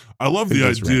 I love the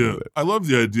idea. I love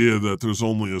the idea that there's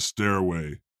only a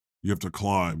stairway you have to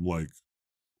climb. Like,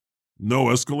 no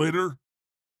escalator,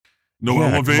 no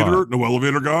elevator, no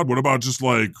elevator. God, what about just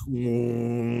like,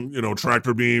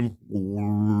 tractor beam?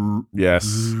 Yes,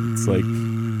 it's like,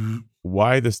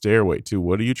 why the stairway too?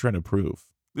 What are you trying to prove?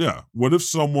 Yeah. What if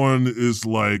someone is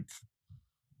like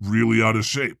really out of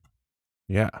shape?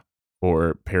 Yeah.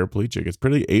 Or paraplegic. It's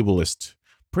pretty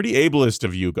ableist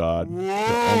of you, God, to only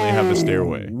have the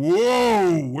stairway.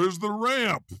 Whoa, where's the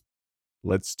ramp?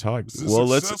 Let's talk. Well,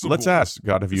 let's ask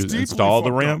God, have you installed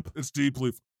the ramp? Up. It's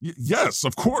deeply yes,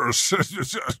 of course.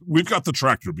 We've got the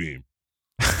tractor beam.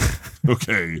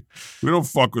 Okay. We don't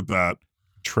fuck with that.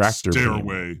 Tractor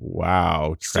stairway. Beam.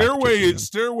 Wow. Stairway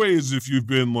is if you've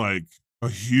been like a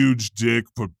huge dick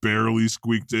but barely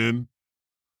squeaked in.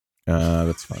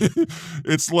 That's fine.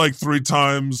 It's like 3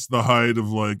 times the height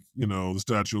of the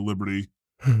Statue of Liberty.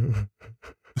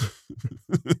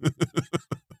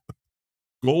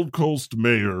 Gold Coast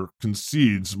mayor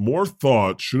concedes more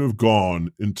thought should have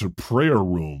gone into prayer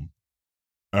room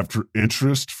after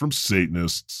interest from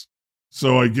Satanists.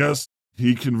 So I guess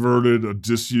He converted a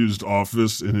disused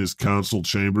office in his council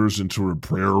chambers into a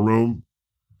prayer room.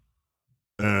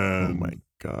 And Oh my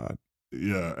God.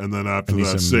 yeah, and then after And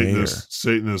he's that, a mayor.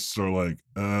 Satanists are like,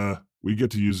 we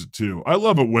get to use it too. I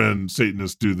love it when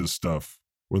Satanists do this stuff,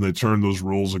 when they turn those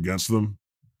rules against them.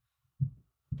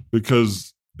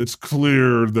 Because it's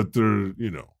clear that they're,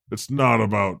 it's not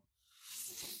about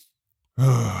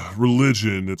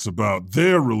religion, it's about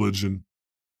their religion.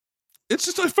 It's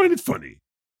just, I find it funny.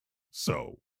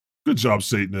 So, good job,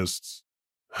 Satanists.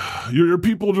 Your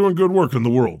people are doing good work in the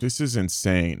world. This is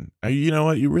insane. You know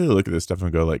what? You really look at this stuff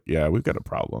and go like, yeah, we've got a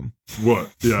problem.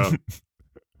 What? Yeah.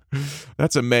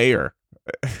 That's a mayor.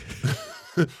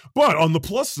 But on the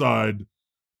plus side,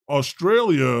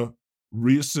 Australia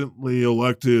recently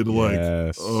elected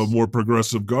Yes. a more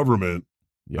progressive government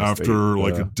after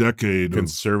a decade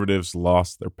conservatives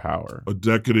lost their power. A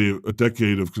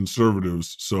decade of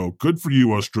conservatives. So good for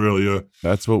you, Australia.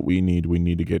 That's what we need. We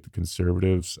need to get the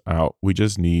conservatives out. We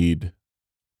just need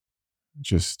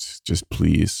just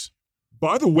please.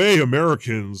 By the way,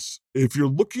 Americans, if you're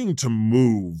looking to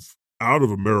move out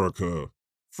of America,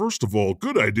 first of all,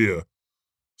 good idea.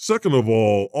 Second of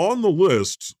all, on the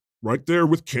list right there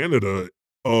with Canada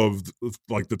of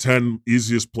the 10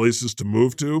 easiest places to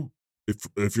move to,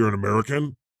 if you're an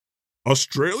American,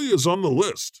 Australia is on the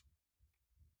list.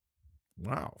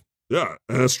 Wow. Yeah,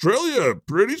 Australia,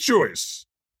 pretty choice.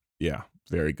 Yeah,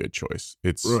 very good choice.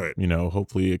 It's right.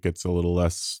 Hopefully it gets a little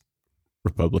less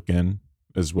Republican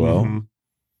as well, Mm-hmm.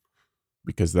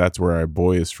 because that's where our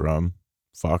boy is from.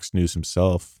 Fox News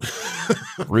himself,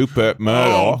 Rupert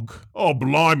Murdoch. Oh,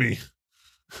 blimey.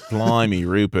 Blimey,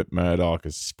 Rupert Murdoch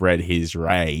has spread his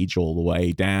rage all the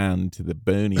way down to the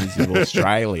boonies of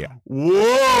Australia.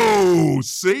 Whoa,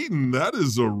 Satan, that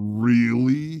is a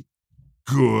really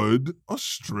good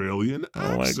Australian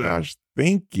accent. Oh my gosh,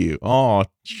 thank you. Oh,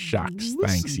 shucks,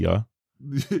 thanks, yeah.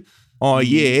 Oh,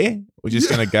 yeah, we're just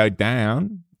going to go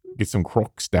down, get some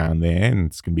crocs down there, and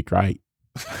it's going to be great.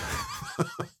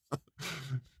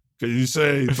 Can you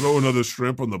say throw another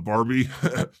shrimp on the Barbie?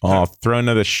 Oh, throw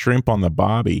another shrimp on the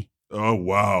Barbie. Oh,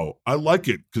 wow. I like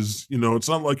it because, it's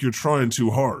not like you're trying too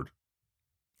hard.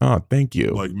 Oh, thank you.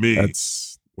 Like me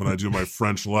when I do my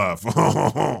French laugh.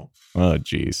 Oh,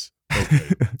 jeez.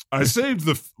 Okay. I saved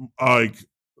the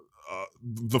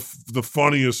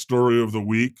funniest story of the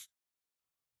week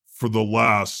for the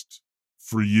last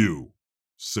for you,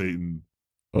 Satan.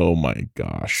 Oh, my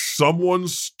gosh. Someone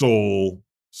stole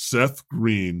Seth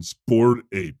Green's Bored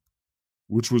Ape,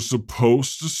 which was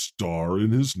supposed to star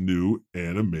in his new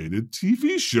animated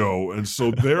TV show. And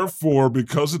so therefore,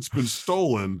 because it's been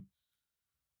stolen,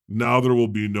 now there will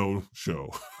be no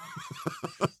show.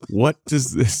 What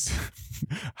does this...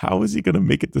 How is he going to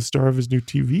make it the star of his new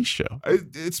TV show?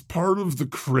 It's part of the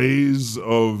craze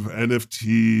of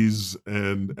NFTs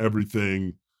and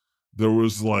everything. There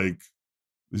was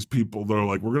these people, they're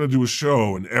like, we're going to do a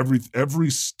show, and every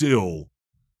still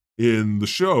in the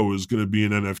show is going to be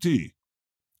an NFT,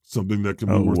 something that can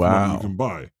be worth money you can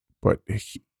buy. But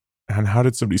and how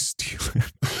did somebody steal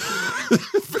it?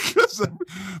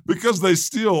 because they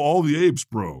steal all the apes,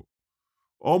 bro.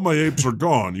 All my apes are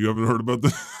gone. You haven't heard about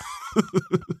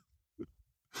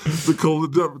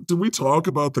did we talk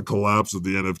about the collapse of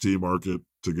the NFT market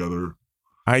together?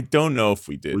 I don't know if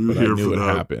we did, but I knew it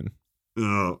happened.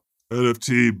 Yeah,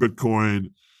 NFT,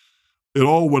 Bitcoin. It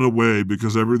all went away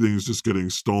because everything's just getting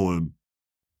stolen.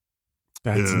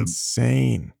 That's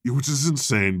insane. Which is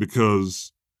insane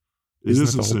because isn't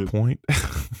that the whole point?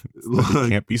 It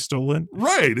can't be stolen.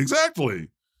 Right, exactly.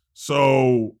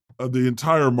 So the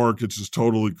entire market's just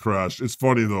totally crashed. It's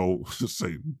funny though,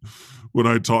 Satan, when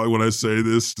I say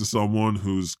this to someone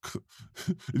who's,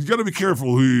 you got to be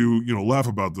careful who you laugh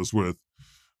about this with,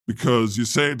 because you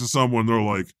say it to someone, they're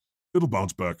like, it'll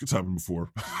bounce back. It's happened before.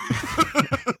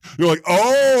 You're like,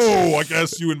 oh, I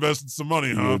guess you invested some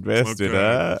money, huh? You invested,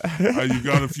 you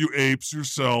got a few apes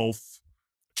yourself.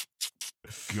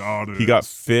 Got it. He got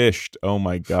fished. Oh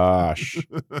my gosh.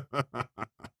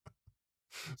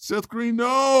 Seth Green,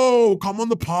 no! Come on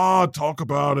the pod. Talk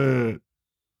about it.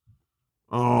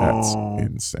 Oh, that's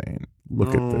insane.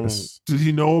 Look at this. Did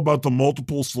he know about the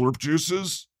multiple slurp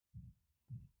juices?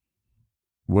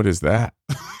 What is that?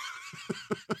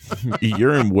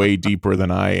 You're in way deeper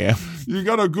than I am. You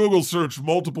gotta Google search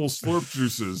multiple slurp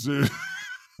juices. All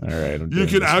right. You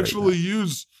can actually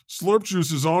use slurp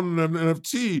juices on an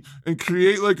NFT and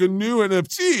create a new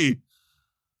NFT.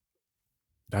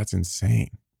 That's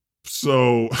insane.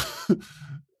 So,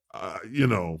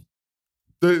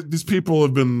 these people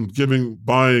have been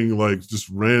buying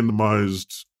just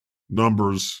randomized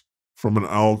numbers from an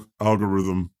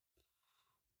algorithm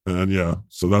And yeah,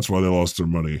 so that's why they lost their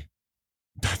money.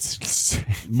 That's insane.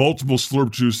 Multiple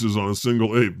slurp juices on a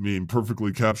single ape meme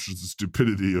perfectly captures the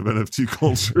stupidity of NFT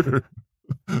culture.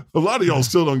 A lot of y'all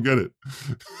still don't get it.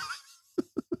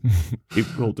 Ape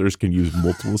holders can use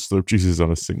multiple slurp juices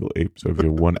on a single ape. So if you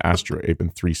have one Astro ape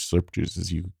and 3 slurp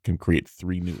juices, you can create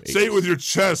 3 new apes. Say it with your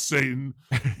chest, Satan.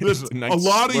 Listen, a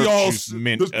lot of y'all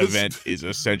mint event is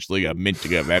essentially a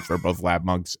minting event for both lab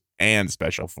monks and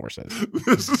special forces.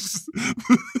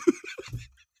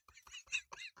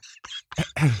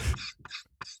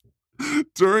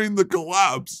 During the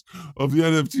collapse of the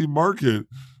NFT market,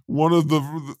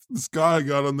 this guy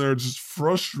got on there just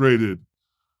frustrated.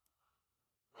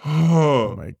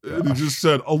 Oh my god! And he just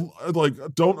said,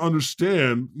 don't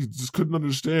understand. He just couldn't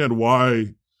understand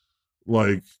why,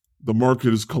 like, the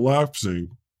market is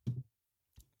collapsing.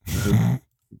 And,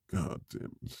 god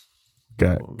damn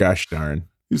it! Gosh darn!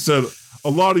 He said,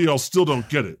 a lot of y'all still don't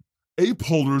get it. Ape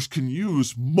holders can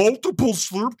use multiple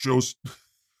slurp juice.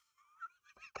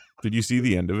 Did you see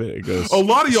the end of it? It goes, a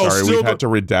lot of y'all we've had to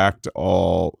redact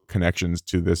all connections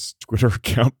to this Twitter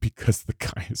account because the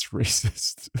guy is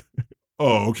racist.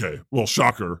 Oh, okay. Well,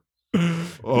 shocker.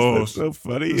 Oh, that's so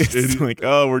funny. It's like,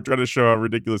 we're trying to show how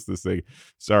ridiculous this thing.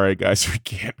 Sorry, guys, we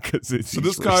can't because it's. So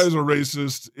this guy is a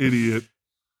racist idiot.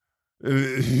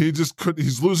 And he just couldn't.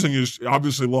 He's losing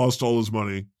obviously lost all his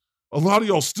money. A lot of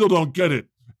y'all still don't get it.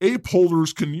 Ape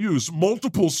holders can use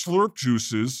multiple slurp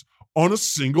juices on a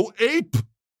single ape.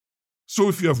 So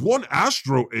if you have one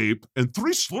Astro ape and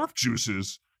 3 slurp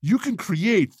juices, you can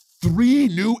create 3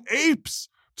 new apes.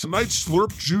 Tonight's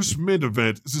Slurp Juice Mint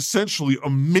event is essentially a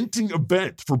minting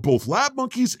event for both lab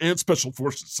monkeys and special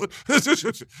forces.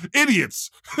 Idiots.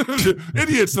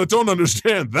 Idiots that don't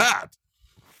understand that.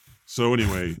 So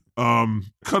anyway,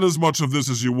 cut as much of this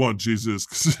as you want, Jesus,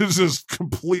 because it's just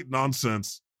complete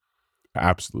nonsense.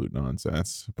 Absolute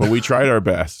nonsense. But we tried our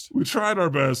best. We tried our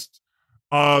best.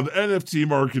 The NFT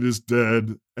market is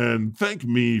dead, and thank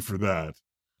me for that.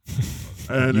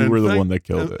 And you were the one that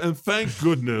killed it. And thank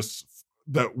goodness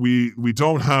that we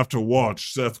don't have to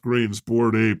watch Seth Green's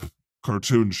Bored Ape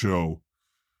cartoon show,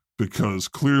 because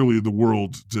clearly the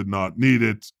world did not need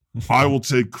it. I will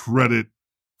take credit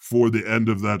for the end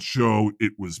of that show.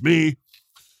 It was me.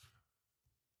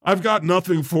 I've got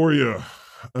nothing for you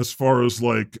as far as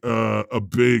like a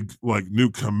big like new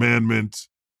commandment.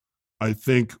 I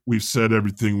think we've said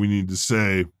everything we need to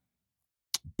say,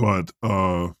 but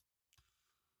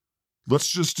let's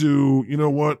just do, you know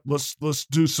what? Let's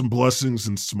do some blessings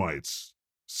and smites,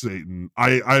 Satan.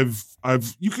 I've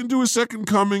you can do a second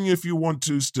coming if you want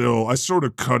to still. I sort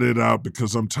of cut it out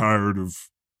because I'm tired of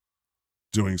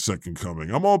doing second coming.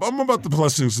 I'm about the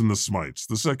blessings and the smites.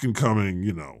 The second coming,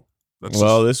 you know.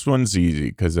 This one's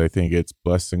easy because I think it's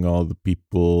blessing all the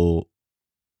people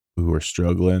who are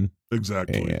struggling.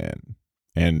 Exactly.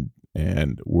 And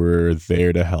we're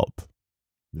there to help.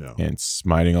 Yeah. And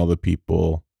smiting all the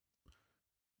people,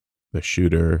 the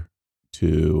shooter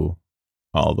to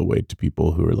all the way to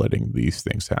people who are letting these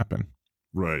things happen.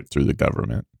 Right. Through the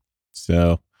government.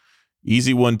 So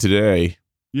easy one today.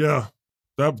 Yeah.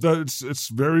 That it's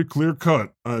very clear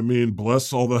cut. I mean,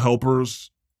 bless all the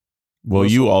helpers. Well,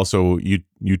 you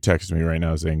texted me right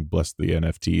now saying bless the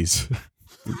NFTs.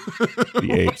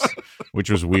 The apes,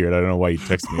 which was weird. I don't know why you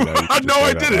texted me that. No,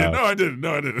 I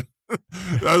didn't.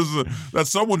 That's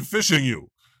someone fishing you.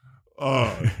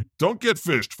 Don't get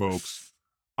fished, folks.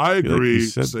 I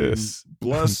agree. Like this.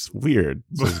 Bless. It's weird.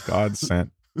 It says God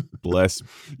sent. Bless.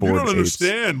 You don't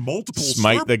understand. Multiple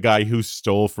smite slurp? The guy who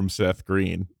stole from Seth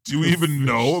Green. Do you even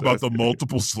know about the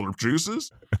multiple slurp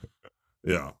juices?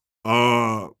 Yeah.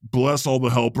 Bless all the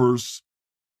helpers.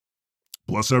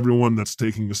 Bless everyone that's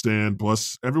taking a stand.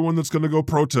 Bless everyone that's going to go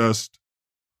protest.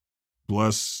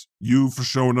 Bless you for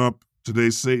showing up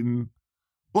today, Satan.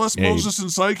 Bless Moses and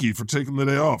Psyche for taking the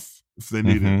day off if they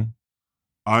need it.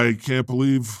 I can't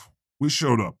believe we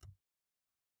showed up.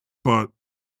 But,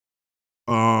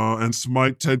 and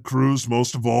smite Ted Cruz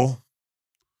most of all.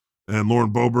 And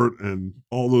Lauren Boebert and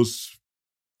all those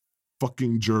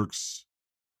fucking jerks.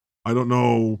 I don't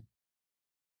know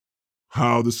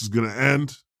how this is going to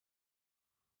end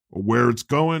or where it's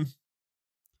going,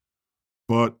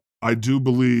 but I do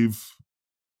believe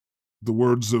the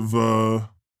words of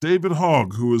David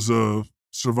Hogg, who is a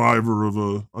survivor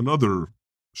of another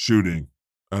shooting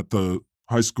at the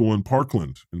high school in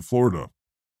Parkland in Florida.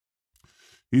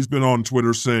 He's been on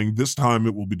Twitter saying this time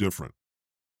it will be different.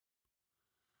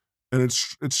 And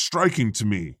it's striking to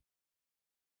me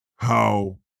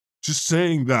how just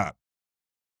saying that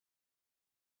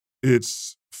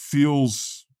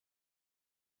feels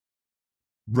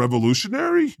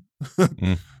revolutionary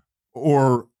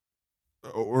or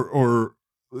or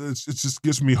it just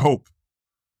gives me hope.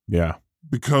 Yeah,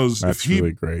 Because that's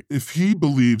really great. If he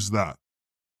believes that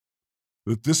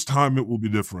this time it will be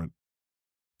different,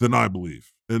 then I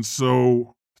believe. And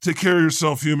so take care of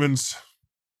yourself, humans.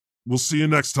 We'll see you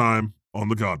next time on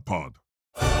the God Pod.